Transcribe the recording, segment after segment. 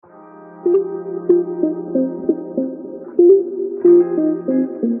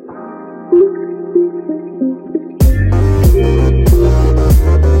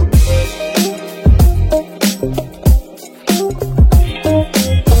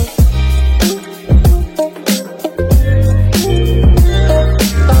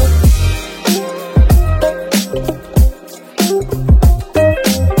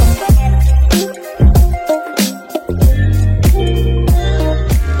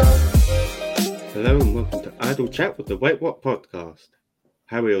Chat with the Wait What podcast.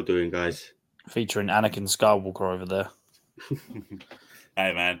 How are we all doing, guys? Featuring Anakin Skywalker over there.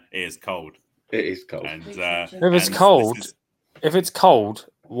 Hey man, it is cold. It is cold. And if it's cold,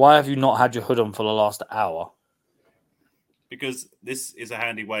 why have you not had your hood on for the last hour? Because this is a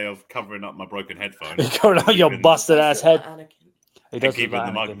handy way of covering up my broken headphones. Covering up your busted ass head. He does keep look it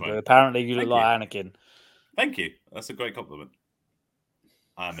in like the Anakin, microphone. but apparently you look like Anakin. Thank you. That's a great compliment.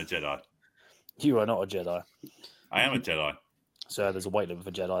 I am a Jedi. You are not a Jedi. I am a Jedi. So there's a weight limit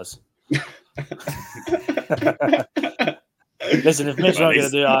for Jedis. Listen, if Mitch not going to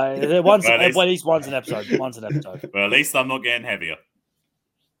do it, at least once an episode. Well, at least I'm not getting heavier.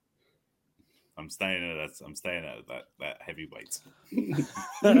 I'm staying at that heavy weight.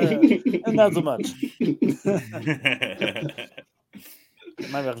 And not so much. Maybe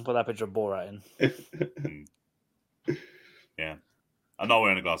I can put that picture of Borat in. Yeah. I'm not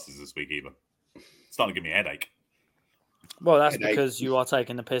wearing the glasses this week either. It's starting to give me a headache. Well, that's because you are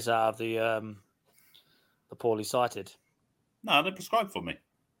taking the piss out of the poorly sighted. No, they're prescribed for me.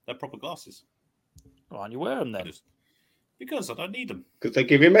 They're proper glasses. Why don't you wear them then? Because I don't need them. Because they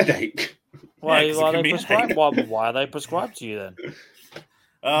give you a headache. Why are they prescribed? Why are they prescribed to you then?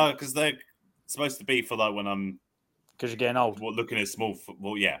 Because they're supposed to be for like when I'm... Because you're getting old. Looking at small...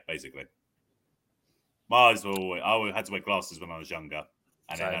 Well, yeah, basically. My eyes were always... I had to wear glasses when I was younger.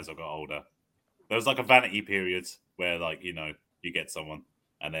 And then as I got older... There was like a vanity period where, like, you know, you get someone,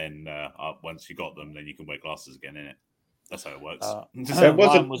 and then once you got them, then you can wear glasses again, innit? That's how it works.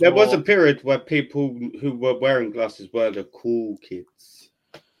 There was a period where people who were wearing glasses were the cool kids.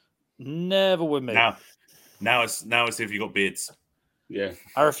 Never with me. Now it's if you got beards. Yeah.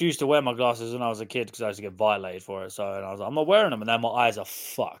 I refused to wear my glasses when I was a kid because I used to get violated for it. So I was like, I'm not wearing them, and then my eyes are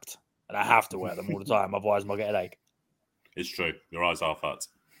fucked, and I have to wear them all the time, otherwise I might get a headache. It's true. Your eyes are fucked.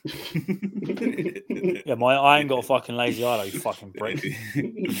 Yeah, I ain't got a fucking lazy eye, though, you fucking prick.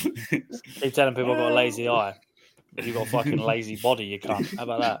 Keep telling people I've got a lazy eye. If you've got a fucking lazy body, you can't. How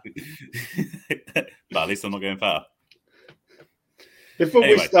about that? But at least I'm not getting fatter. Before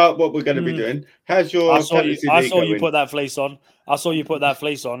we start what we're going to be doing, how's your I saw you put that fleece on. That's all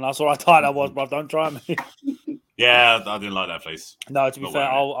right tight I was, bro. Don't try me. Yeah, I didn't like that fleece. No, to be fair,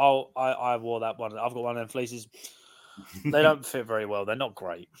 I wore that one. I've got one of them fleeces. They don't fit very well. They're not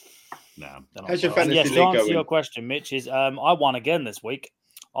great. No. How's your fantasy league going? To answer your question, Mitch, is I won again this week.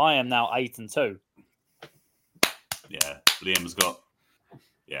 I am now 8-2. Yeah, Liam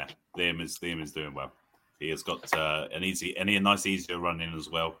is doing well. He has got a nice easier run in as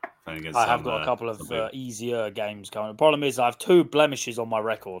well. I have got a couple of easier games coming. The problem is I have 2 blemishes on my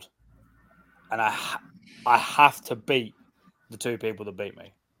record, and I have to beat the 2 people that beat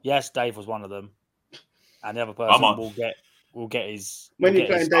me. Yes, Dave was one of them. And the other person will get his. When are you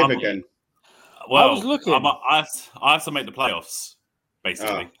playing Dave again? Well, I was looking. I have to make the playoffs,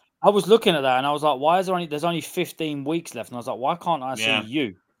 basically. I was looking at that, and I was like, "Why is there's only 15 weeks left?" And I was like, "Why can't I see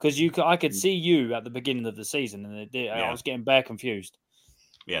you?" Because I could see you at the beginning of the season, and I was getting bare confused.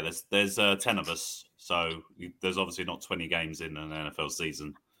 Yeah, there's 10 of us, so there's obviously not 20 games in an NFL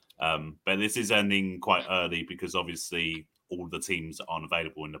season. But this is ending quite early because obviously all the teams aren't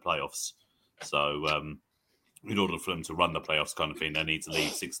available in the playoffs. So in order for them to run the playoffs kind of thing, they need to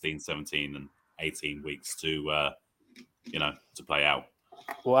leave 16, 17 and 18 weeks to play out.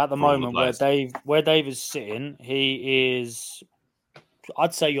 Well, at the moment where Dave is sitting, he is,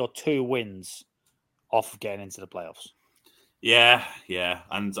 I'd say you're 2 wins off of getting into the playoffs. Yeah.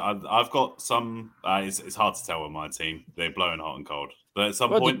 And I've got some, it's hard to tell with my team. They're blowing hot and cold. But at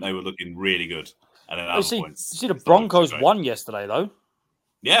some point, they were looking really good. And then at other points... You see the Broncos won yesterday, though?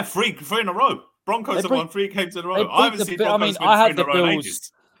 Yeah, three in a row. Broncos have won 3 games in a row. I haven't seen Broncos win 3 in a row in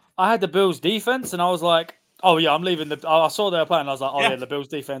ages. I had the Bills defense, and I was like, "Oh yeah, I'm leaving." I saw they were playing, and I was like, "Oh yeah, the Bills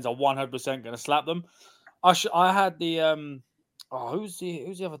defense are 100% going to slap them." I had the who's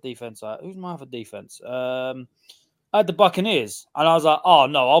the other defense? Who's my other defense? I had the Buccaneers, and I was like, "Oh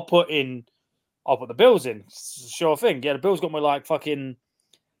no, I'll put the Bills in." Sure thing. Yeah, the Bills got me like fucking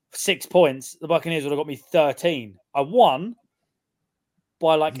 6 points. The Buccaneers would have got me 13. I won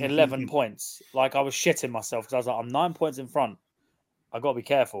by like 11 points. Like I was shitting myself because I was like, I'm 9 points in front. I got to be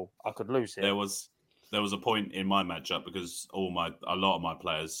careful. I could lose here. There was a point in my matchup because a lot of my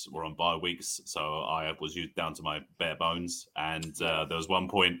players were on bye weeks, so I was used down to my bare bones. And there was one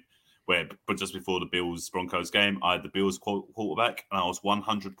point but just before the Bills-Broncos game, I had the Bills quarterback, and I was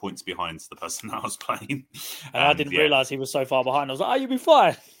 100 points behind the person that I was playing. And I didn't realise he was so far behind. I was like, "Oh, you'll be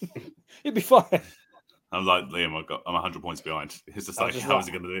fine. You'll be fine." I was like, Liam, I'm 100 points behind. It's just like, how is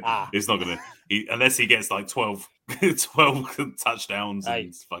he going to do it? It's not going to, unless he gets like 12 touchdowns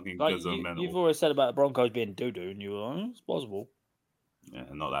and fucking goes on mental. You've always said about the Broncos being doo-doo, and you were like, it's possible. Yeah,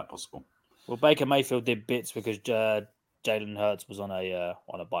 not that possible. Well, Baker Mayfield did bits because Jalen Hurts was on a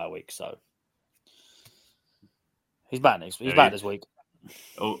bye week, so he's back He's back this week.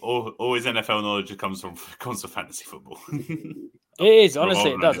 All his NFL knowledge comes from fantasy football. It is,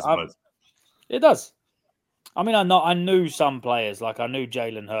 honestly, it does. It does. I mean, I knew some players, like I knew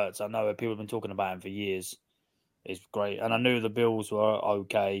Jalen Hurts. I know people have been talking about him for years. He's great. And I knew the Bills were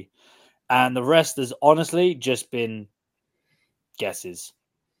okay. And the rest has honestly just been guesses.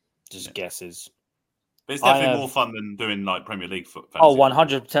 Guesses. But it's definitely more fun than doing like Premier League fantasy.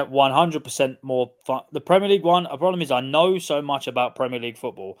 100% more fun. The Premier League one, the problem is I know so much about Premier League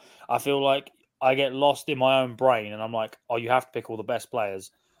football. I feel like I get lost in my own brain and I'm like, oh, you have to pick all the best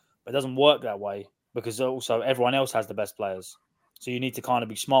players. But it doesn't work that way because also everyone else has the best players. So you need to kind of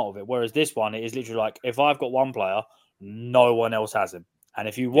be smart with it. Whereas this one, it is literally like, if I've got one player, no one else has him. And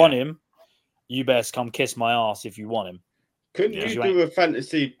if you want him, you best come kiss my ass if you want him. Couldn't you do a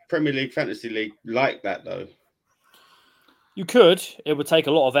Premier League fantasy league like that though? You could. It would take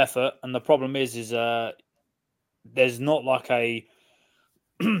a lot of effort, and the problem is there's not like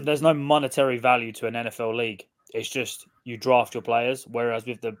there's no monetary value to an NFL league. It's just you draft your players. Whereas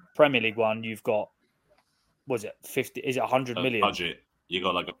with the Premier League one, you've got 50? Is it 100 million budget? You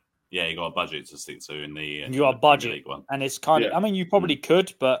got you got a budget to stick to in the you got a budget one, and it's kind of. I mean, you probably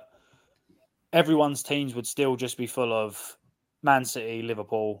could, but everyone's teams would still just be full of Man City,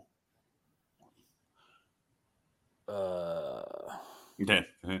 Liverpool.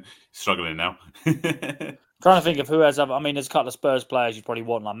 Struggling now. Trying to think of who has other. I mean, there's a couple of Spurs players you probably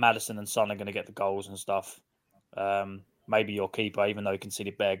want, like Maddison and Son are going to get the goals and stuff. Maybe your keeper, even though he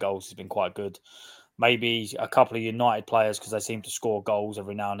conceded bare goals, has been quite good. Maybe a couple of United players because they seem to score goals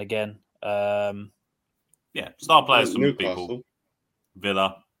every now and again. Star players from people.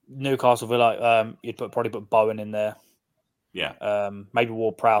 Newcastle Villa. You'd probably put Bowen in there. Yeah. Maybe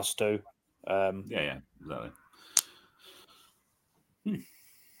Ward-Prowse too. Exactly.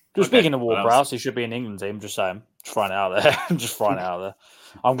 Speaking of Ward-Prowse, he should be in England team. Just saying. Just throwing it out there.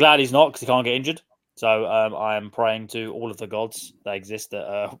 I'm glad he's not because he can't get injured. So I am praying to all of the gods that exist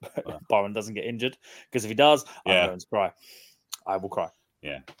that Byron doesn't get injured. Because if he does, I'm going to cry. I will cry.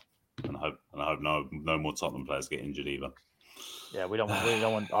 Yeah, and I hope no more Tottenham players get injured either. Yeah, we don't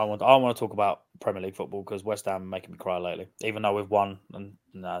want. I want to talk about Premier League football because West Ham are making me cry lately. Even though we've won, and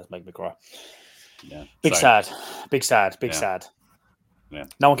it's making me cry. Yeah, big sad. Yeah.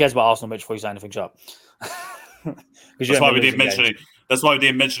 No one cares about Arsenal, Mitch, before you say anything. Shut up. That's why we didn't mention it. That's why we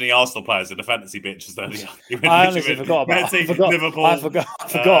didn't mention the Arsenal players in the fantasy bitches earlier. I honestly forgot about Liverpool. I forgot.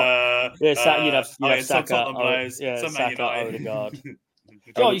 You'd have Saka, Saka, Odegaard.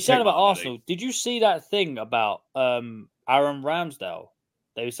 Oh, you saying about Arsenal? Did you see that thing about Aaron Ramsdale?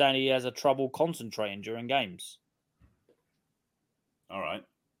 They were saying he has a trouble concentrating during games. All right.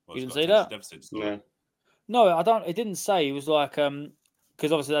 You didn't see that? No, I don't. It didn't say. He was like,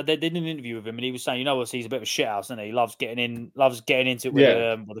 because obviously they did an interview with him, and he was saying, he's a bit of a shithouse, isn't he? He loves getting into it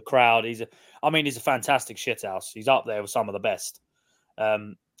with the crowd. He's a fantastic shithouse. He's up there with some of the best.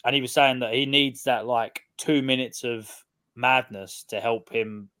 And he was saying that he needs that like 2 minutes of madness to help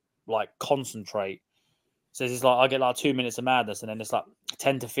him like concentrate. So it's like I get like 2 minutes of madness, and then it's like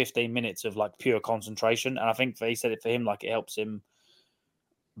 10 to 15 minutes of like pure concentration. And I think he said it for him, like it helps him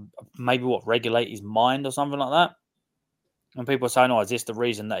maybe regulate his mind or something like that. And people are saying, "Oh, is this the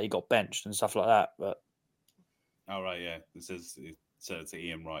reason that he got benched and stuff like that?" But it says to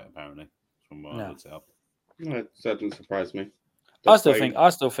Ian Wright apparently from what I looked it up. No, that doesn't surprise me. I still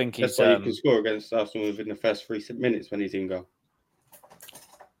think he's. That's why you can score against Arsenal within the first 3 minutes when he's in goal.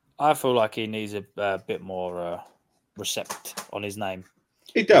 I feel like he needs a bit more respect on his name.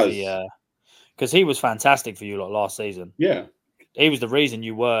 He does, because he was fantastic for you last season. Yeah, he was the reason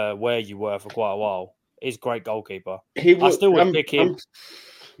you were where you were for quite a while. He's a great goalkeeper. I still would pick him.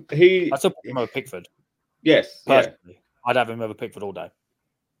 I still put him over Pickford. Yes, personally, I'd have him over Pickford all day.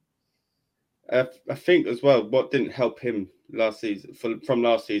 I think as well, what didn't help him last season from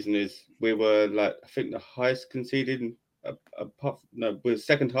last season is we were like I think the highest conceded. We're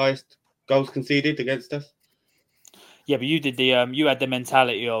second highest goals conceded against us. Yeah, but you did you had the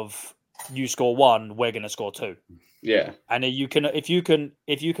mentality of you score 1, we're going to score 2. Yeah, and if you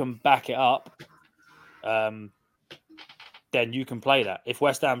can back it up, then you can play that. If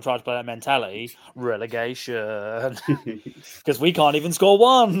West Ham try to play that mentality, relegation, because we can't even score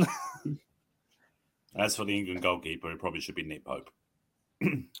 1. As for the England goalkeeper, it probably should be Nick Pope.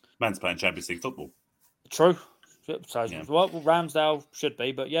 Man's playing Champions League football. True. So, Yeah. well, Ramsdale should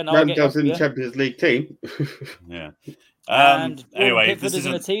be, but yeah, no, I get Ramsdale's in you. the Champions League team. Yeah. And Jordan Anyway, Pickford this is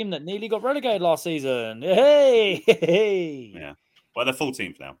in a isn't. team that nearly got relegated last season. Hey. Yeah. Well, they're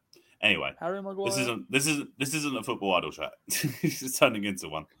 14th now. Anyway, Harry Maguire. this isn't a football idol chat. It's turning into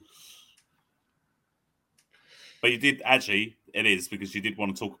one. But you did actually. It is because you did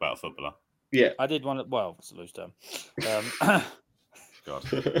want to talk about a footballer. Yeah, I did want to. Well, it's a loose term. God.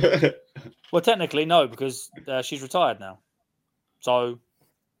 Well, technically, no, because she's retired now. So,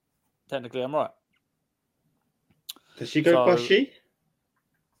 technically, I'm right. Does she go by she?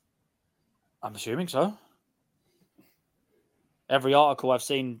 I'm assuming so. Every article I've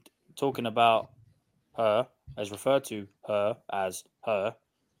seen talking about her has referred to her as her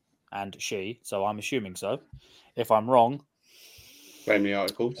and she, so I'm assuming so. If I'm wrong, Blame the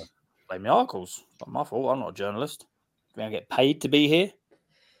articles. blame the articles. It's not my fault. I'm not a journalist. Do I get paid to be here?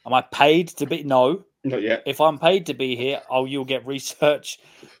 Am I paid to be? No. Not yet. If I'm paid to be here, you'll get research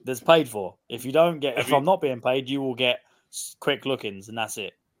that's paid for. If you don't get, I'm not being paid, you will get quick look-ins, and that's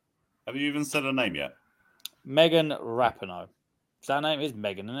it. Have you even said her name yet? Megan Rapinoe. Is that her name? Is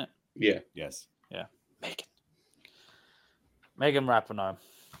Megan, isn't it? Yeah. Yes. Yeah. Megan Rapinoe.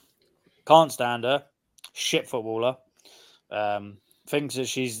 Can't stand her. Shit footballer. Thinks that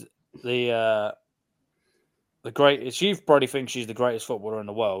she's the greatest. She probably thinks she's the greatest footballer in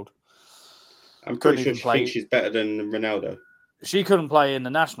the world. I'm pretty sure she thinks she's better than Ronaldo. She couldn't play in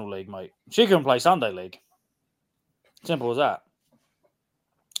the National League, mate. She couldn't play Sunday League. Simple as that.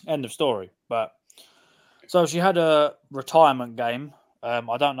 End of story. But so she had a retirement game.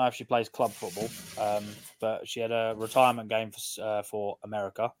 I don't know if she plays club football, but she had a retirement game for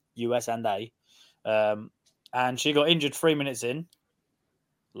America, US and A. And she got injured 3 minutes in.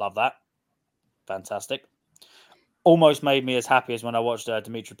 Love that. Fantastic. Almost made me as happy as when I watched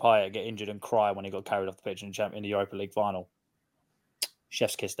Dimitri Payet get injured and cry when he got carried off the pitch in the Europa League final.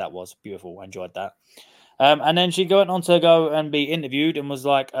 Chef's kiss that was. Beautiful. I enjoyed that. And then she went on to go and be interviewed and was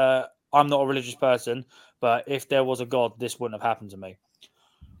like, I'm not a religious person, but if there was a God, this wouldn't have happened to me.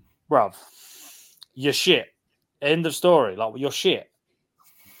 Bruv, you're shit. End of story. Like, you're shit.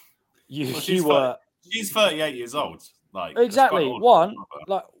 She's 38 years old. Like, exactly.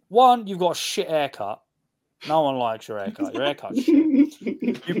 One, you've got a shit haircut. No one likes your haircut. Your haircut's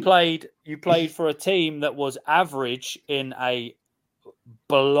shit. You played for a team that was average in a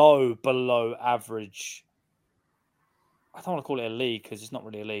below average. I don't want to call it a league because it's not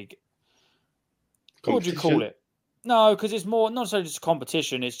really a league. What would you call it? No, because it's more not necessarily just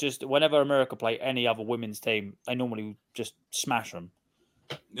competition. It's just whenever America play any other women's team, they normally just smash them.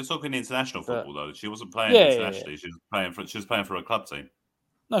 You're talking international football, though. She wasn't playing internationally. Yeah. She was playing for a club team.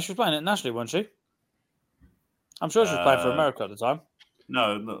 No, she was playing internationally, wasn't she? I'm sure she was playing for America at the time.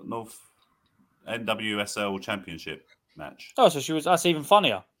 No, North NWSL Championship match. Oh, so she was. That's even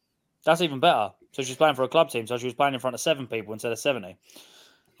funnier. That's even better. So she's playing for a club team. So she was playing in front of 7 people instead of 70.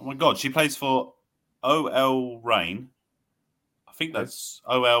 Oh my God, she plays for OL Reign. I think that's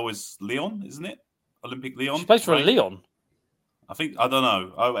OL is Lyon, isn't it? Olympic Lyon. She plays for Lyon. I don't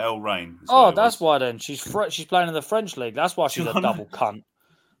know. OL Reign. Oh, that's why then she's playing in the French league. That's why she's a double cunt.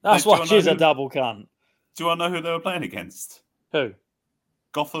 That's why she's a double cunt. Do I know who they were playing against? Who?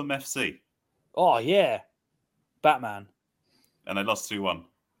 Gotham FC. Oh yeah, Batman. And they lost 2-1.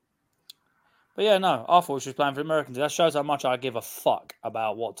 But yeah, no, I thought she was playing for the Americans. That shows how much I give a fuck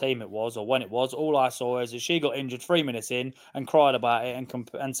about what team it was or when it was. All I saw is that she got injured 3 minutes in and cried about it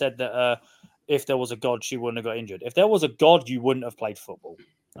and said that if there was a God, she wouldn't have got injured. If there was a God, you wouldn't have played football.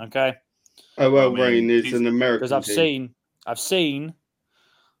 Okay. Oh well, Rain is an American. Because I've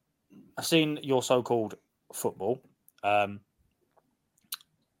seen your so-called football. No.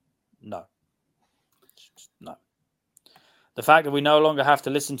 The fact that we no longer have to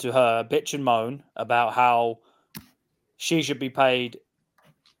listen to her bitch and moan about how she should be paid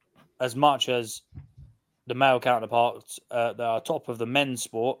as much as the male counterparts that are top of the men's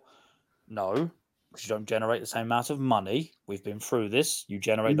sport. No, because you don't generate the same amount of money. We've been through this. You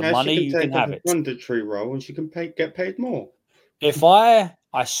generate the money, you can have it. Mandatory role, and she can get paid more. If I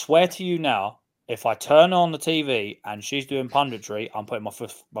swear to you now, if I turn on the TV and she's doing punditry, I'm putting my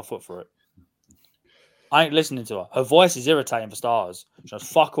foot through it. I ain't listening to her. Her voice is irritating for starters. She knows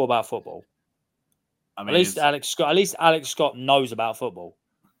fuck all about football. I mean, at least Alex Scott knows about football.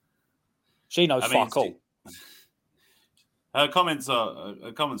 She knows fuck all. Her comments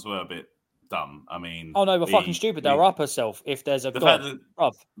were a bit dumb. I mean, oh no, but fucking stupid. They're up herself. If there's a God,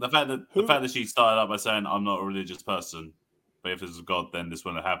 the fact that she started up by saying I'm not a religious person, but if there's a God, then this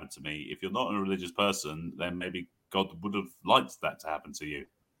wouldn't have happened to me. If you're not a religious person, then maybe God would have liked that to happen to you.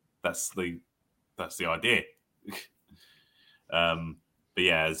 That's the idea. But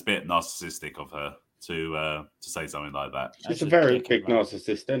yeah, it's a bit narcissistic of her to say something like that. She's a very big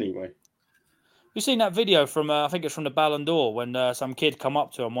narcissist, anyway. You seen that video from I think it's from the Ballon d'Or when some kid come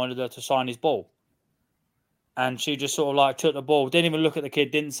up to her and wanted her to sign his ball, and she just sort of like took the ball, didn't even look at the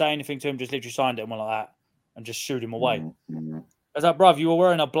kid, didn't say anything to him, just literally signed it and went like that, and just shooed him away. I was like, bruv, you were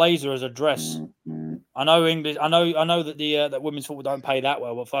wearing a blazer as a dress. I know English. I know that the that women's football don't pay that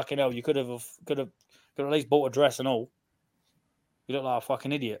well, but fucking hell, you could have at least bought a dress and all. You look like a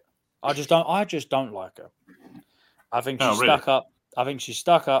fucking idiot. I just don't like her. I think she's stuck up. I think she's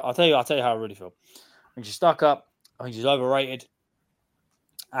stuck up. I'll tell you how I really feel. I think she's stuck up. I think she's overrated.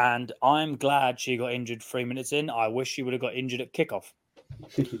 And I'm glad she got injured 3 minutes in. I wish she would have got injured at kickoff.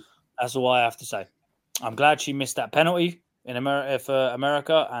 That's all I have to say. I'm glad she missed that penalty in America for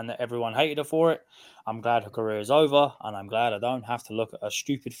America and that everyone hated her for it. I'm glad her career is over, and I'm glad I don't have to look at a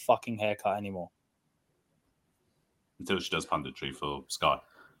stupid fucking haircut anymore. Until she does punditry for Sky.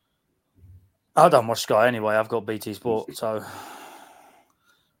 I don't watch Sky anyway. I've got BT Sport, so...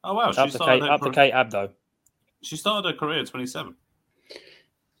 Oh, wow. Up the Kate Abdo. She started her career at 27.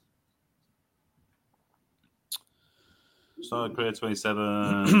 Started career at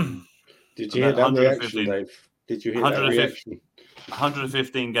 27. Did you hear that reaction, Dave? Did you hear that reaction?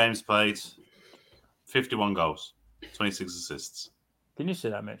 115 games played, 51 goals, 26 assists. Can you see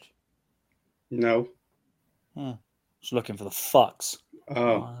that, Mitch? No. Just looking for the fucks.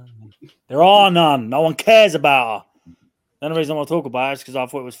 Oh. There are none. No one cares about her. The only reason I want to talk about it is because I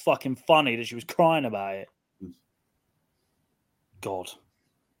thought it was fucking funny that she was crying about it. God.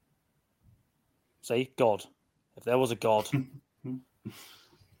 See? God. If there was a God.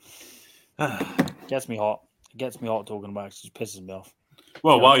 Gets me hot. It gets me hot talking about it. It just pisses me off.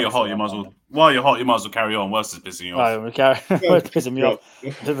 Well, while you're hot, you might as well carry on. Worse is pissing you off. It's pissing me off.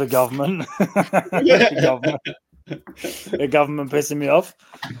 The government. The government pissing me off.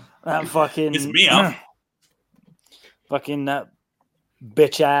 That fucking... It's me off. Fucking that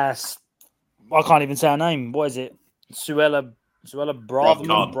bitch ass. I can't even say her name. What is it? Suella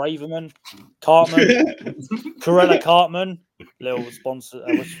Braverman, Cartman, Corella Cartman. Little sponsor.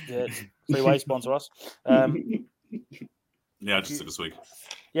 Freeway sponsor us. Yeah, just took this week.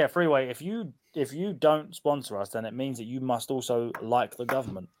 Yeah, Freeway. If you don't sponsor us, then it means that you must also like the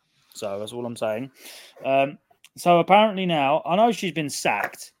government. So that's all I'm saying. So apparently now, I know she's been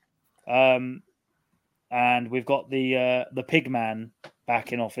sacked. And we've got the pig man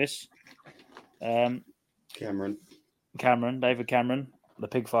back in office. David Cameron, the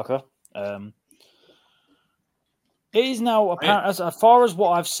pig fucker. It is now apparent, as far as what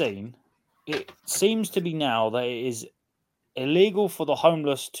I've seen, it seems to be now that it is illegal for the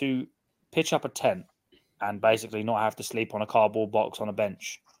homeless to pitch up a tent and basically not have to sleep on a cardboard box on a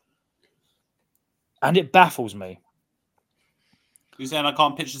bench. And it baffles me. You're saying I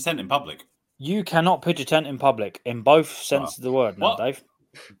can't pitch a tent in public? You cannot pitch a tent in public in both senses of the word now, Dave.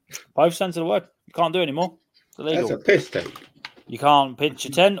 Both senses of the word. You can't do it anymore. It's illegal. That's a piss take. You can't pitch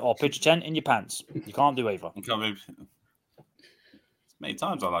a tent or pitch a tent in your pants. You can't do either. You can't move. Many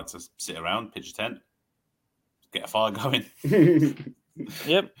times I like to sit around, pitch a tent, get a fire going.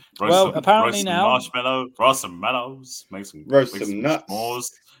 Yep. Apparently now... roast some marshmallows, make some nuts.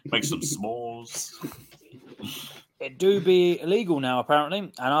 S'mores, make some s'mores. It do be illegal now, apparently,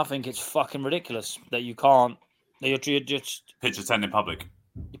 and I think it's fucking ridiculous that you can't. That you're just pitch a tent in public.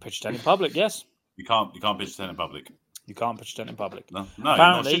 You pitch a tent in public, yes. You can't pitch a tent in public. You can't pitch a tent in public. No.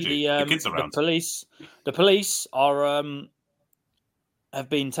 Apparently, the kids around. The police are have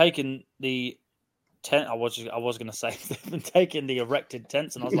been taking the tent. I was going to say they've been taking the erected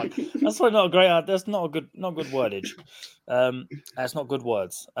tents, and I was like, that's probably not a great. That's not good wordage. That's not good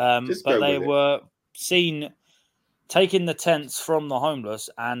words. But they were seen taking the tents from the homeless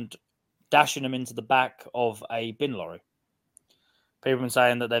and dashing them into the back of a bin lorry. People have been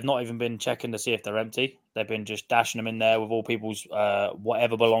saying that they've not even been checking to see if they're empty. They've been just dashing them in there with all people's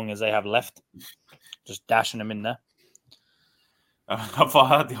whatever belongings they have left. Just dashing them in there. I've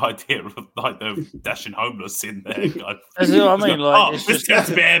heard the idea of like the dashing homeless in there. That's what I mean. Like, it's just gets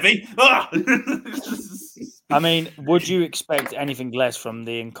a bit heavy. I mean, would you expect anything less from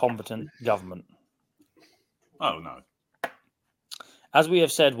the incompetent government? Oh no. as we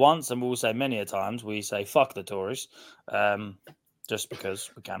have said once, and we will say many a times, we say fuck the Tories, just because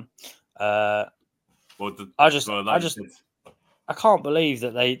we can. I can't believe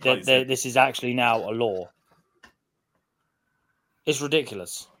that this is actually now a law. It's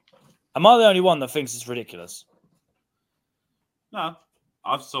ridiculous. Am I the only one that thinks it's ridiculous? No,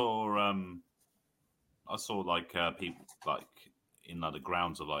 I saw like people like in like the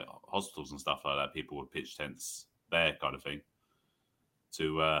grounds of like hospitals and stuff like that. People would pitch tents there, kind of thing,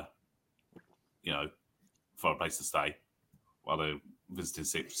 to for a place to stay while they're visiting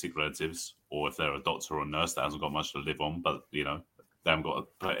sick relatives, or if they're a doctor or a nurse that hasn't got much to live on, but they haven't got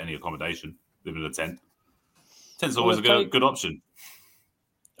any accommodation, live in a tent. Tent's always a good option.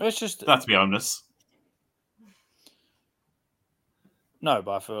 It's just not to be homeless. No,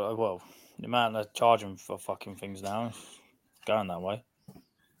 but I feel the amount they're charging for fucking things now is going that way.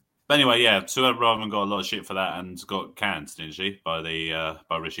 But anyway, yeah, Suella Braverman got a lot of shit for that and got canned, didn't she? By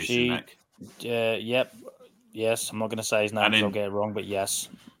Rishi Sunak. Yep. Yes, I'm not going to say his name because I'll get it wrong, but yes.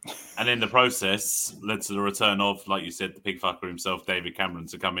 And in the process, led to the return of, like you said, the pig fucker himself, David Cameron,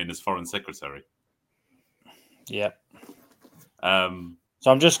 to come in as Foreign Secretary. Yep. So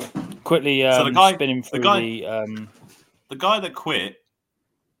I'm just quickly spinning through the guy that quit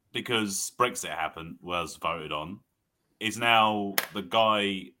because Brexit happened, was voted on, is now the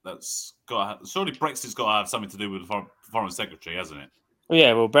guy that's got. Surely Brexit's got to have something to do with the Foreign Secretary, hasn't it? Well,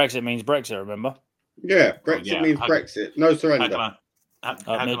 yeah. Well, Brexit means Brexit. Remember? Yeah, Brexit means Brexit. No surrender.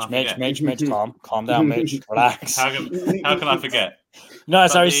 Mitch, calm down, Mitch. Relax. How can I forget? No,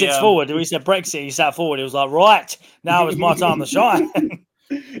 so he sits forward. When he said Brexit, he sat forward. He was like, right, now is my time to shine.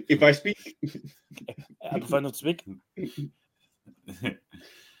 If I speak. I prefer not to speak.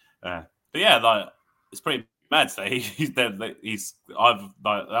 But yeah, like, it's pretty mad that he's dead. He's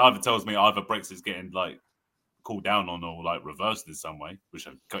either tells me either Brexit's getting like cooled down on or like reversed in some way, which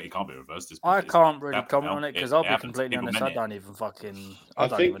it can't be reversed. I can't really comment on it because I'll be completely honest. I don't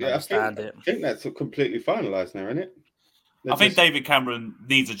even understand it. I think that's completely finalised now, isn't it? I think David Cameron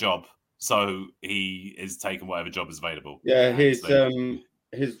needs a job, so he is taking whatever job is available. Yeah, his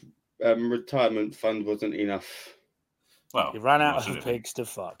retirement fund wasn't enough. Well, he ran out of pigs to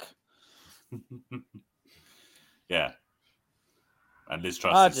fuck. Yeah, and Liz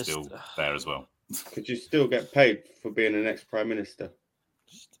Truss is still there as well. Could you still get paid for being an ex-prime minister?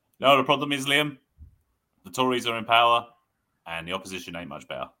 No, the problem is, Liam, the Tories are in power, and the opposition ain't much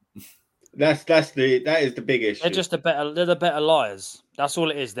better. That is the big issue. They're the better liars. That's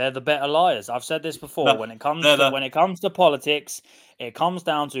all it is. They're the better liars. I've said this before. No, when it comes to politics, it comes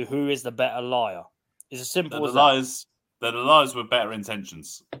down to who is the better liar. It's as simple as that. They're the liars with better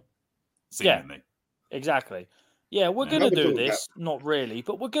intentions. Seemingly. Yeah, exactly. Yeah, we're going to do this. Not really,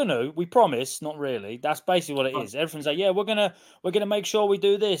 but we're going to. We promise. Not really. That's basically what it is. Everyone's like, yeah, we're gonna make sure we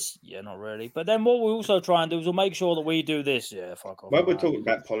do this. Yeah, not really. But then what we also try and do is we'll make sure that we do this. Yeah, fuck off. While we're talking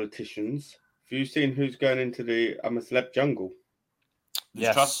about politicians, have you seen who's going into the I'm a Celeb jungle?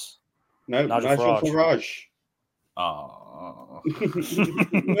 Yes. Trust? No, Nigel Farage. Oh.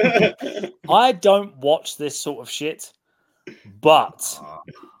 I don't watch this sort of shit. But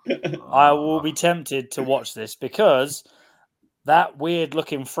I will be tempted to watch this because that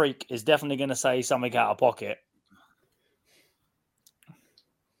weird-looking freak is definitely going to say something out of pocket.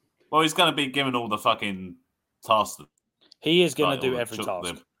 Well, he's going to be given all the fucking tasks. He is going to do every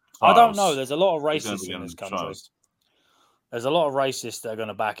task. I don't know. There's a lot of racists in this country. There's a lot of racists that are going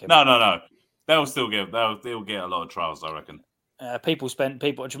to back him. No. They'll get a lot of trials, I reckon. People.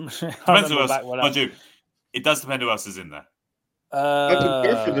 Depends who else. It does depend who else is in there. I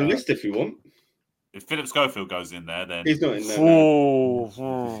could go through the list if you want. If Philip Schofield goes in there, then he's not in there.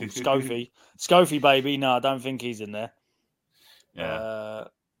 Scofie, baby. No, I don't think he's in there. Yeah.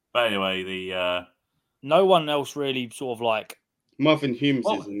 But anyway, no one else really sort of like Marvin Humes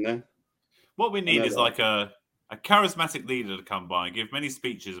is in there. What we need is like a charismatic leader to come by and give many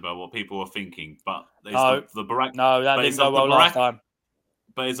speeches about what people are thinking. But the Barack. No, that didn't go well last time.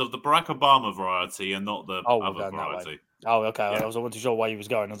 But it's of the Barack Obama variety and not the other variety. Oh, okay. Yeah. I wasn't sure why he was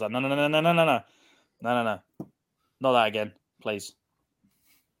going. I was like, no. Not that again, please.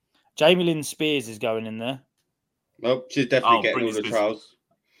 Jamie Lynn Spears is going in there. Nope, she's definitely getting all the trials.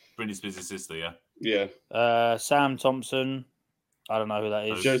 Britney Spears' sister, yeah. Yeah. Sam Thompson. I don't know who that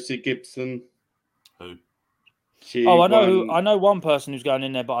is. Josie Gibson. Who? I know one person who's going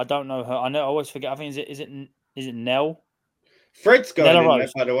in there, but I don't know her. I always forget. I think is it Nell? Fred's going in there,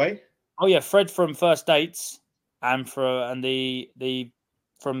 by the way. Oh yeah, Fred from First Dates, and from Gordon,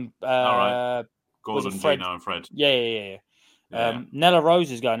 Gino, and Fred. Yeah. Nella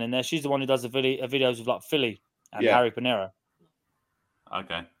Rose is going in there. She's the one who does the videos of like Philly and Harry Panera.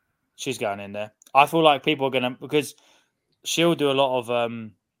 Okay. She's going in there. I feel like people are gonna because she'll do a lot of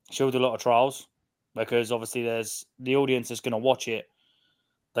trials because obviously there's the audience that's gonna watch it.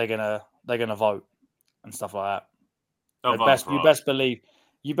 They're gonna vote and stuff like that.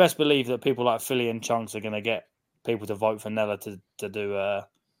 You best believe that people like Philly and Chunks are gonna get people to vote for Nella to do.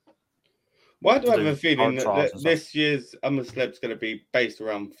 Why do I have a feeling that stuff. this year's I'm a Celeb's going to be based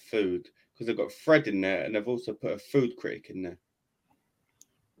around food? Because they've got Fred in there and they've also put a food critic in there.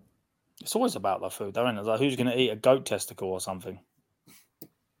 It's always about the food, though, isn't it? Like, who's going to eat a goat testicle or something?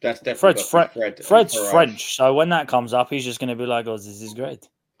 That's definitely Fred's French, so when that comes up, he's just going to be like, "Oh, this is great."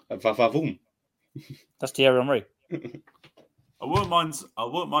 That's Thierry Henry. I wouldn't mind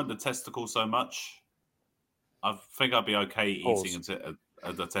the testicle so much. I think I'd be okay eating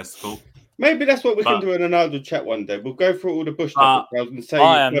the testicle. Maybe that's what we can do in an idle chat one day. We'll go through all the bush tucker trials and say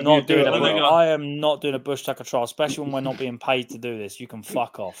I am not doing a bush tucker trial, especially when we're not being paid to do this. You can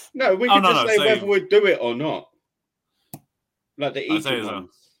fuck off. No, we can say whether we do it or not. Like the eating ones.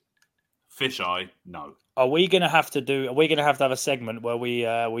 Fish eye, no. Are we gonna have to have a segment where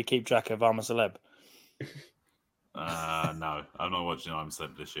we keep track of I'm a Celeb? No, I'm not watching I'm a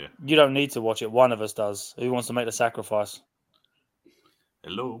Celeb this year. You don't need to watch it. One of us does. Who wants to make the sacrifice?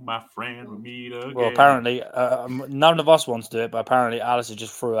 Hello, my friend. We meet again. Well, apparently, none of us wants to do it, but apparently Alice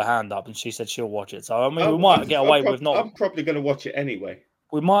just threw her hand up and she said she'll watch it. So, I mean, we might get away with not... I'm probably going to watch it anyway.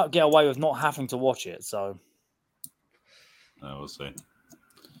 We might get away with not having to watch it, so... We'll see.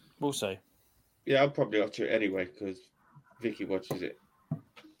 We'll see. Yeah, I'll probably watch it anyway, because Vicky watches it.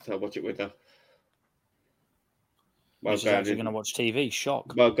 So I'll watch it with her. She's actually going to watch TV.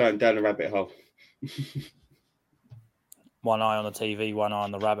 Shock. While going down the rabbit hole. One eye on the TV, one eye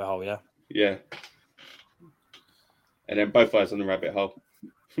on the rabbit hole, yeah? Yeah. And then both eyes on the rabbit hole.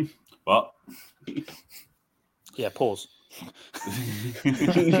 What? Yeah, pause.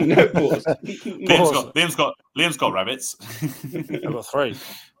 No pause. Liam's got rabbits. I've got 3.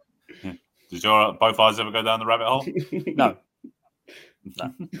 Did your both eyes ever go down the rabbit hole? No.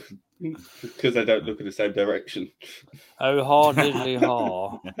 Because they don't look in the same direction. Oh, hard diddly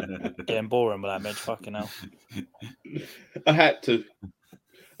ha. Getting boring with that, Mitch. Fucking hell. I had to.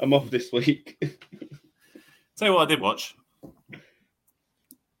 I'm off this week. Tell you what I did watch.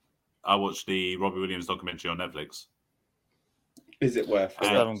 I watched the Robbie Williams documentary on Netflix. Is it worth it?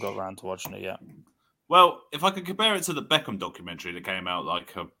 I haven't got around to watching it yet. Well, if I could compare it to the Beckham documentary that came out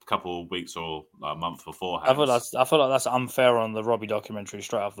like a couple of weeks or like a month beforehand. I feel like that's unfair on the Robbie documentary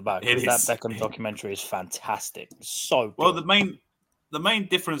straight off the bat. Because that Beckham documentary is fantastic. So good. Well, the main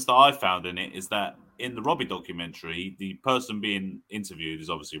difference that I found in it is that in the Robbie documentary, the person being interviewed is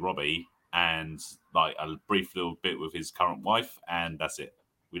obviously Robbie and like a brief little bit with his current wife, and that's it.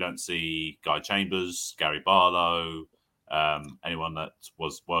 We don't see Guy Chambers, Gary Barlow, anyone that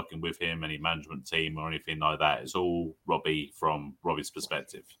was working with him, any management team or anything like that. It's all Robbie from Robbie's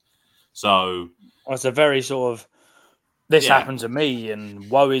perspective. So it's a very sort of this happened to me and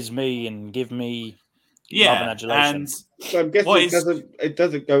woe is me and give me love and adulation. And so I'm guessing it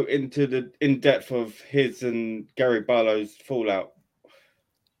doesn't go into the in depth of his and Gary Barlow's fallout.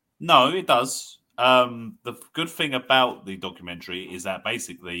 No, it does. The good thing about the documentary is that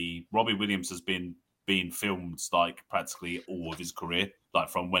basically Robbie Williams has been being filmed like practically all of his career, like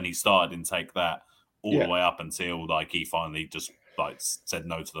from when he started in Take That all the way up until like he finally just like said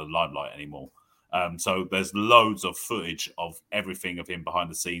no to the limelight anymore. So there's loads of footage of everything of him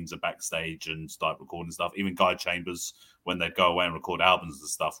behind the scenes and backstage and like recording stuff. Even Guy Chambers, when they'd go away and record albums and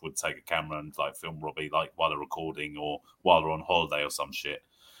stuff, would take a camera and like film Robbie like while they're recording or while they're on holiday or some shit.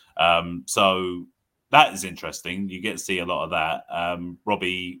 So that is interesting. You get to see a lot of that.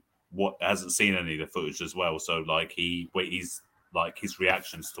 Robbie hasn't seen any of the footage as well, so like he's like his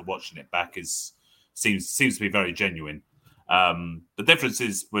reactions to watching it back seems to be very genuine. The difference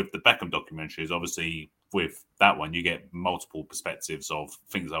is with the Beckham documentary is obviously with that one you get multiple perspectives of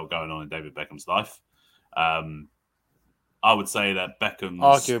things that were going on in David Beckham's life. I would say that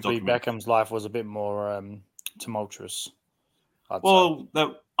Beckham's life was a bit more tumultuous. They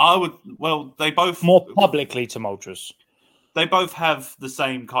both more publicly tumultuous. They both have the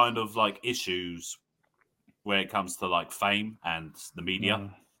same kind of like issues where it comes to like fame and the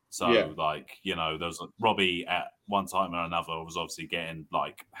media. So like, you know, there's Robbie at one time or another was obviously getting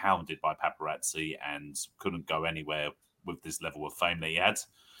like hounded by paparazzi and couldn't go anywhere with this level of fame that he had.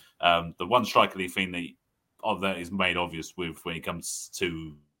 The one strikingly thing that is made obvious with when it comes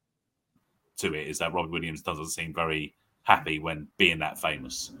to it is that Robbie Williams doesn't seem very happy when being that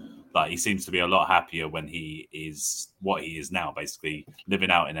famous. Like he seems to be a lot happier when he is what he is now, basically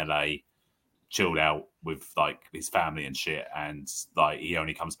living out in LA, chilled out with like his family and shit, and like he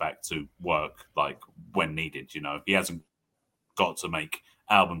only comes back to work like when needed. You know, he hasn't got to make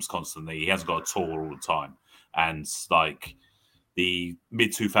albums constantly. He hasn't got a tour all the time, and like the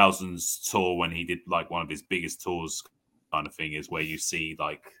mid 2000s tour when he did like one of his biggest tours, kind of thing, is where you see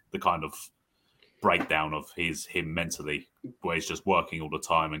like the kind of breakdown of him mentally, where he's just working all the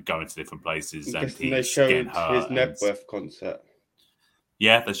time and going to different places, and they he's showed getting hurt. his Nebworth concert.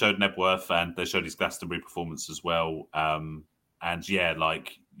 Yeah, they showed Nebworth and they showed his Glastonbury performance as well. And yeah,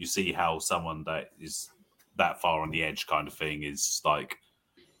 like you see how someone that is that far on the edge, kind of thing, is like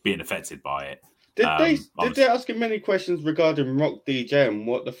being affected by it. Did they ask him many questions regarding Rock DJ and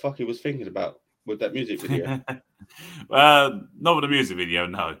what the fuck he was thinking about with that music video? Not with the music video,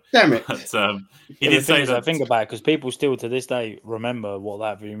 no. Damn it! But, he did say that. Think about it, because people still to this day remember what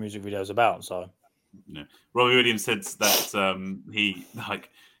that music video is about. So, yeah. Robbie Williams said that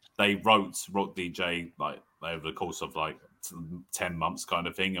they wrote Rock DJ like over the course of like 10 months, kind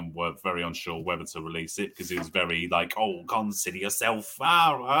of thing, and were very unsure whether to release it because it was very like, oh, consider yourself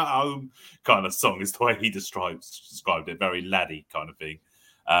at home kind of song, is the way he described it, very laddie kind of thing.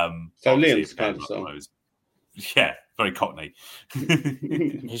 So Liam's kind of song. Yeah, very Cockney.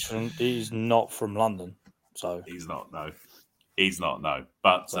 he's not from London, so he's not. No,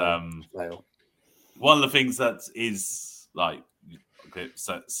 but one of the things that is like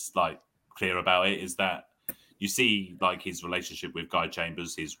clear about it is that you see like his relationship with Guy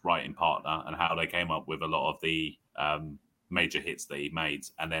Chambers, his writing partner, and how they came up with a lot of the major hits that he made,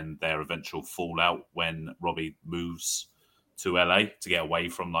 and then their eventual fallout when Robbie moves to LA to get away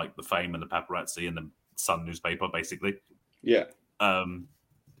from like the fame and the paparazzi and the Sun newspaper, basically. Yeah. And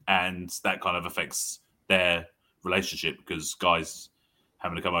that kind of affects their relationship because Guy's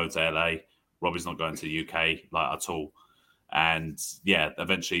having to come over to LA, Robbie's not going to the UK like at all. And yeah,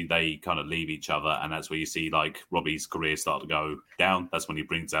 eventually they kind of leave each other, and that's where you see like Robbie's career start to go down. That's when he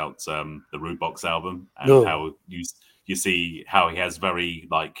brings out the Rude Box album, and how you see how he has very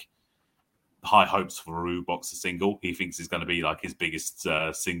like high hopes for a Rude Box single. He thinks it's going to be like his biggest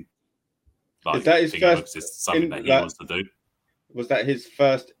single. Like, is that his first? Something that he wants to do. Was that his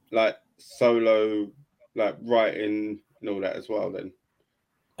first like solo like writing and all that as well? Then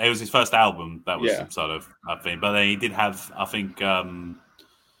it was his first album. That was sort of a thing. But then he did have, I think, I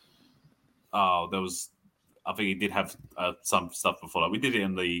think he did have some stuff before. Like we did it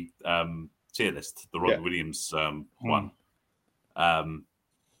in the tier list, the Robbie Williams one.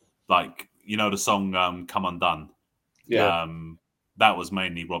 Like you know the song "Come Undone." Yeah. That was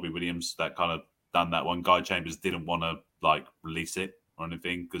mainly Robbie Williams that kind of done that one. Guy Chambers didn't want to like release it or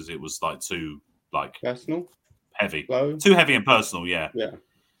anything because it was like too like personal, heavy, low. Too heavy and personal. Yeah.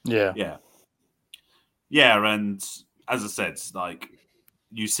 And as I said, like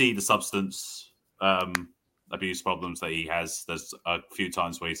you see the substance abuse problems that he has. There's a few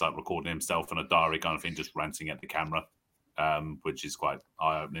times where he's like recording himself in a diary kind of thing, just ranting at the camera, which is quite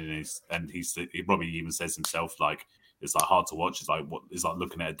eye-opening. And he probably even says himself like it's like hard to watch. It's like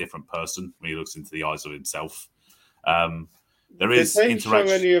looking at a different person when he looks into the eyes of himself. There is interaction. Did they show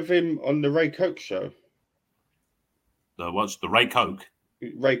any of him on the Ray Coke show? The Ray Coke?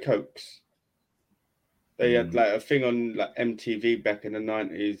 Ray Cokes. They had like a thing on like MTV back in the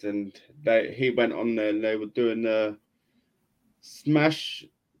 90s, and he went on there and they were doing the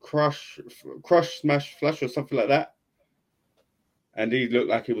Crush, Smash, Flush or something like that. And he looked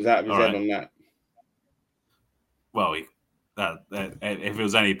like he was out of his head on that. Well, if it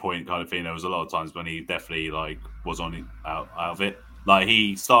was any point kind of thing, there was a lot of times when he definitely like was out of it. Like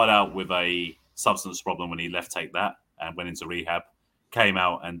he started out with a substance problem when he left Take That and went into rehab, came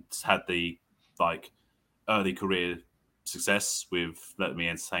out and had the like early career success with Let Me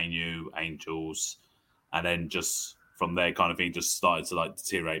Entertain You, Angels, and then just from there kind of thing just started to like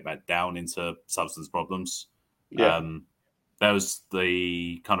deteriorate back down into substance problems. Yeah. There was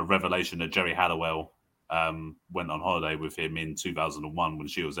the kind of revelation that Jerry Halliwell went on holiday with him in 2001 when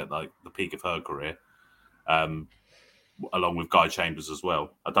she was at like the peak of her career, along with Guy Chambers as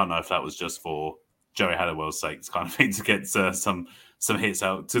well. I don't know if that was just for Jerry Halliwell's sake, kind of thing, to get some hits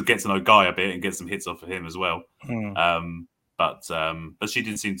out, to get to know Guy a bit and get some hits off of him as well. But she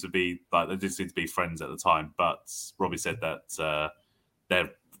didn't seem to be like they did seem to be friends at the time. But Robbie said that their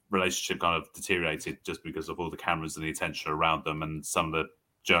relationship kind of deteriorated just because of all the cameras and the attention around them, and some of the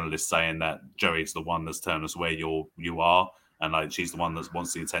journalists saying that Jerry's the one that's telling us where you are, and like she's the one that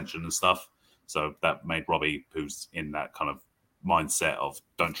wants the attention and stuff. So that made Robbie, who's in that kind of mindset of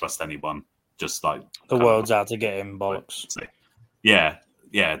don't trust anyone, just like the world's out to get him, bollocks.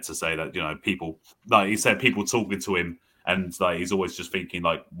 To say that, you know, people, like he said, people talking to him, and like he's always just thinking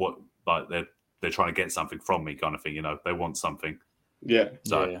like what, like they're they're trying to get something from me, kind of thing. They want something. Yeah.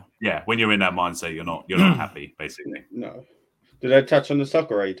 So when you're in that mindset, you're not happy, basically. No. Did I touch on the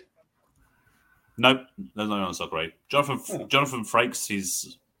soccer aid? Nope, there's no on soccer aid. Jonathan Frakes,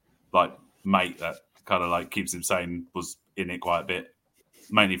 his like mate that kind of like keeps him sane, was in it quite a bit,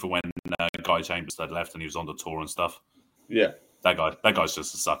 mainly for when Guy Chambers had left and he was on the tour and stuff. Yeah, that guy's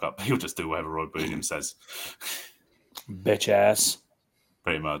just a suck up. He'll just do whatever Robbie Williams says. Bitch ass.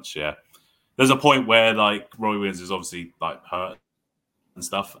 Pretty much, yeah. There's a point where like Robbie Williams is obviously like hurt and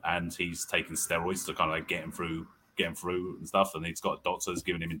stuff, and he's taking steroids to kind of like get him through and stuff, and he's got doctors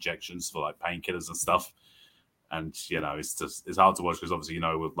giving him injections for like painkillers and stuff. And it's hard to watch because obviously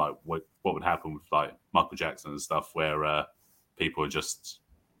with like what would happen with like Michael Jackson and stuff, where people are just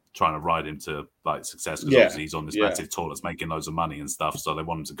trying to ride him to like success because obviously he's on this massive tour that's making loads of money and stuff, so they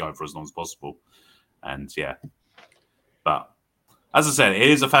want him to go for as long as possible. And but as I said, it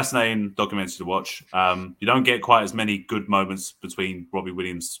is a fascinating documentary to watch. You don't get quite as many good moments between Robbie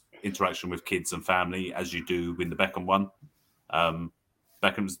Williams' interaction with kids and family as you do in the Beckham one.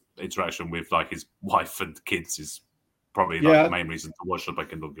 Beckham's interaction with like his wife and kids is probably like the main reason to watch the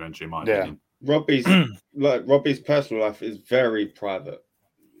Beckham documentary, in my opinion. Robbie's personal life is very private.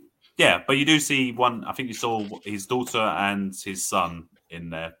 Yeah, but you do see one. I think you saw his daughter and his son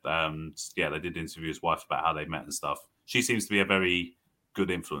in there. They did interview his wife about how they met and stuff. She seems to be a very good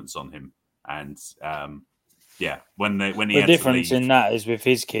influence on him. And when he the difference in that is with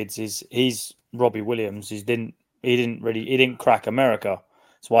his kids is he's Robbie Williams. He didn't crack America.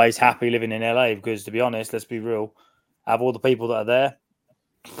 That's why he's happy living in LA. Because to be honest, let's be real, out of all the people that are there,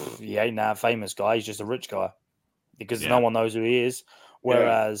 he ain't that famous guy. He's just a rich guy because no one knows who he is.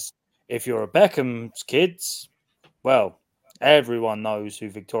 Whereas if you're a Beckham's kids, well, everyone knows who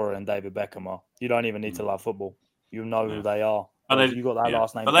Victoria and David Beckham are. You don't even need to love football. You know who they are. You got that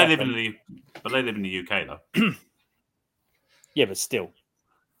last name. But they live in the UK though. Yeah, but still.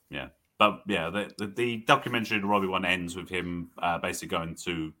 Yeah. But the documentary, the Robbie one, ends with him basically going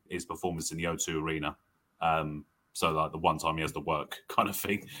to his performance in the O2 Arena. So like the one time he has to work kind of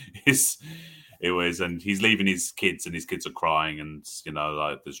thing and he's leaving his kids and his kids are crying and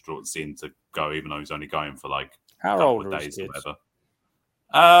like distraught seeing to go even though he's only going for like a couple of days or whatever.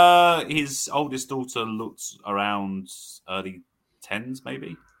 His oldest daughter looked around early 10s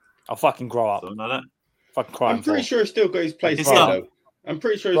maybe. I'll fucking grow up. Something like that. Fucking crying. I'm pretty sure he's still got his place here though. I'm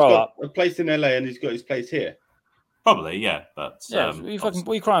pretty sure he's got a place in LA and he's got his place here. Probably, yeah. But what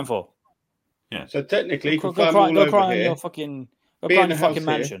are you crying for? Yeah. So technically, go cry in your fucking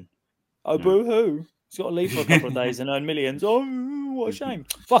mansion. Oh, boo hoo! He's got to leave for a couple of days and earn millions. Oh, what a shame!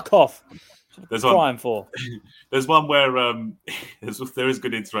 Fuck off. There's crying for. There's one where there is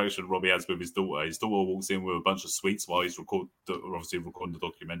good interaction Robbie has with his daughter. His daughter walks in with a bunch of sweets while he's recording the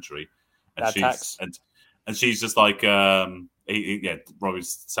documentary, and she's just like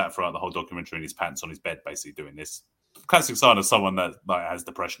Robbie's sat throughout the whole documentary in his pants on his bed, basically doing this. Classic sign of someone that like has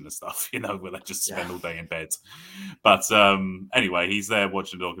depression and stuff, where they just spend all day in bed. But anyway, he's there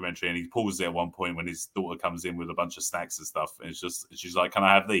watching the documentary and he pauses it at one point when his daughter comes in with a bunch of snacks and stuff. And she's like, "Can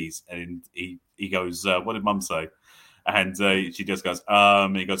I have these?" And he goes, "What did Mum say?" And she just goes,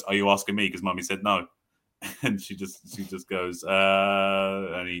 and he goes, "Are you asking me? Because Mummy said no." And she just goes,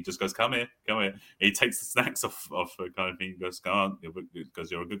 and he just goes, "Come here." And he takes the snacks off her kind of thing. He goes, "Go on," because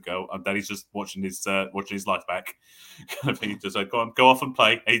you're a good girl. And Daddy's just watching his life back. Kind of thing. Just like, go off and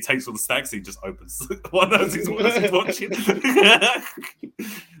play. And he takes all the snacks. And he just opens one knows he's watching.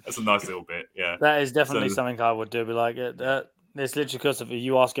 That's a nice little bit. Yeah, that is definitely something I would do. Be like, it's literally because of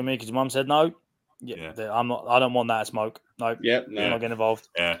you asking me because your mum said no. Yeah, I'm not. I don't want that smoke. Nope. Yeah, no. I'm not getting involved.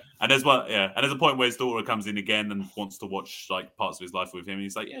 Yeah, and there's a point where his daughter comes in again and wants to watch like parts of his life with him. And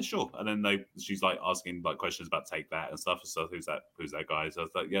he's like, "Yeah, sure." And then she's like asking like questions about Take That and stuff. So who's that guy? So I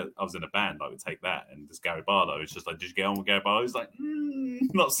was like, "Yeah, I was in a band like with Take That." And this Gary Barlow. It's just like, "Did you get on with Gary Barlow?" He's like,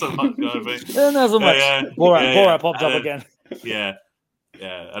 "Not so much." Kind of thing. Not so much. Borat popped up again. Yeah.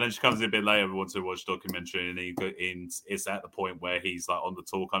 Yeah, and then she comes in a bit later. We want to watch documentary, and it's at the point where he's like on the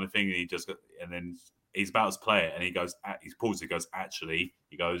tour kind of thing, and then he's about to play it, and he pauses. He goes, "Actually,"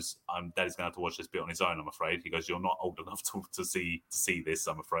 he goes, Daddy's going to have to watch this bit on his own. I'm afraid. He goes, "You're not old enough to see this.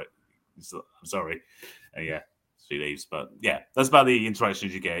 I'm afraid. I'm sorry." And she leaves. But that's about the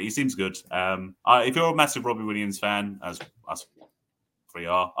interactions you get. He seems good. If you're a massive Robbie Williams fan, as us three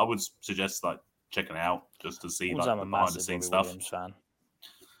are, I would suggest like checking it out just to see like the behind the scenes stuff. Williams fan.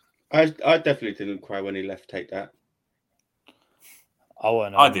 I definitely didn't cry when he left Take That. I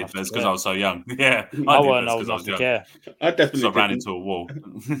weren't. I old did, enough but to it's because care. I was so young. Yeah, I I did, weren't but it's old because I enough was to young. care. I definitely So I ran didn't. into a wall.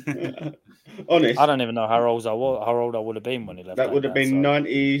 Honest, I don't even know how old I was. How old I would have been when he left. that would have dad, been so.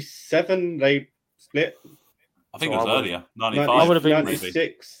 97. They split. I think So it was I would've- earlier, 90, 95. I would've been- maybe.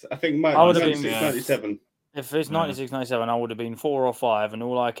 96. I think I would've 96, been- 97. If it's 96, 97, I would have been 4 or 5, and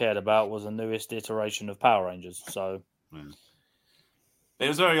all I cared about was the newest iteration of Power Rangers. So It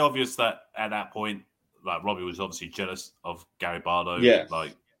was very obvious that at that point, like Robbie was obviously jealous of Gary Barlow, Yes.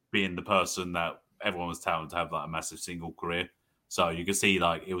 like being the person that everyone was touting to have like a massive single career. So you could see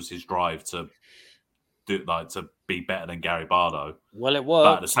like it was his drive to do like to be better than Gary Barlow. well, it But at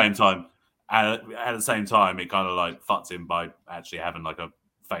worked. the same time, it kind of like fucked him by actually having like a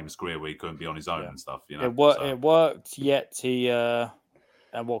famous career where he couldn't be on his own and stuff. You know, It worked. So, It worked. Yet he at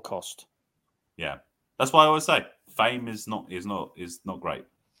what cost? yeah, that's why I always say fame is not great.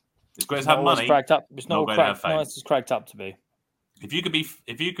 It's great It's to have not always money. cracked up. It's not not great to have cracked. fame. Nice as cracked up to be. If you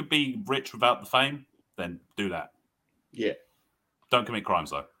could be rich without the fame, then do that. Yeah. Don't commit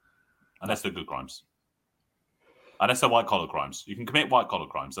crimes though, unless they're good crimes. Unless they're white collar crimes, you can commit white collar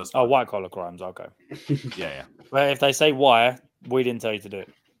crimes. That's fine. Oh, white collar crimes. Okay. yeah. But if they say why, we didn't tell you to do it.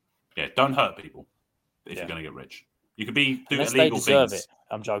 Yeah, don't hurt people if Yeah. you're going to get rich. You could be doing Unless they illegal deserve things. it.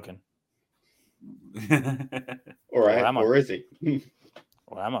 I'm joking. All right. am I? Or is he?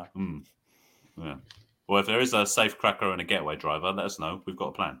 Or am I? Yeah. Well, if there is a safe cracker and a getaway driver, let us know. We've got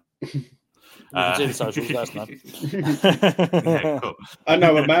a plan. You can see the socials. Let us know. Yeah, cool. I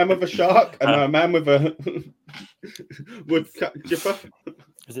know a man with a shark. I know a man with a woodcut jipper.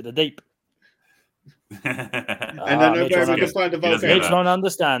 Is it the deep? And I know Mitch where won't we can find a He doesn't get Mitch volcano. won't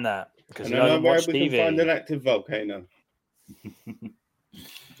understand that because And he I know doesn't where watch we can find an TV. active volcano.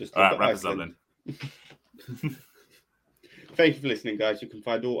 Just All right, look at wrap us up Iceland. then. Thank you for listening, guys. You can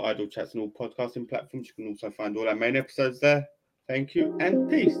find all Idle Chats on all podcasting platforms. You can also find all our main episodes there. Thank you and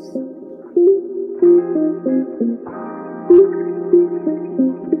peace.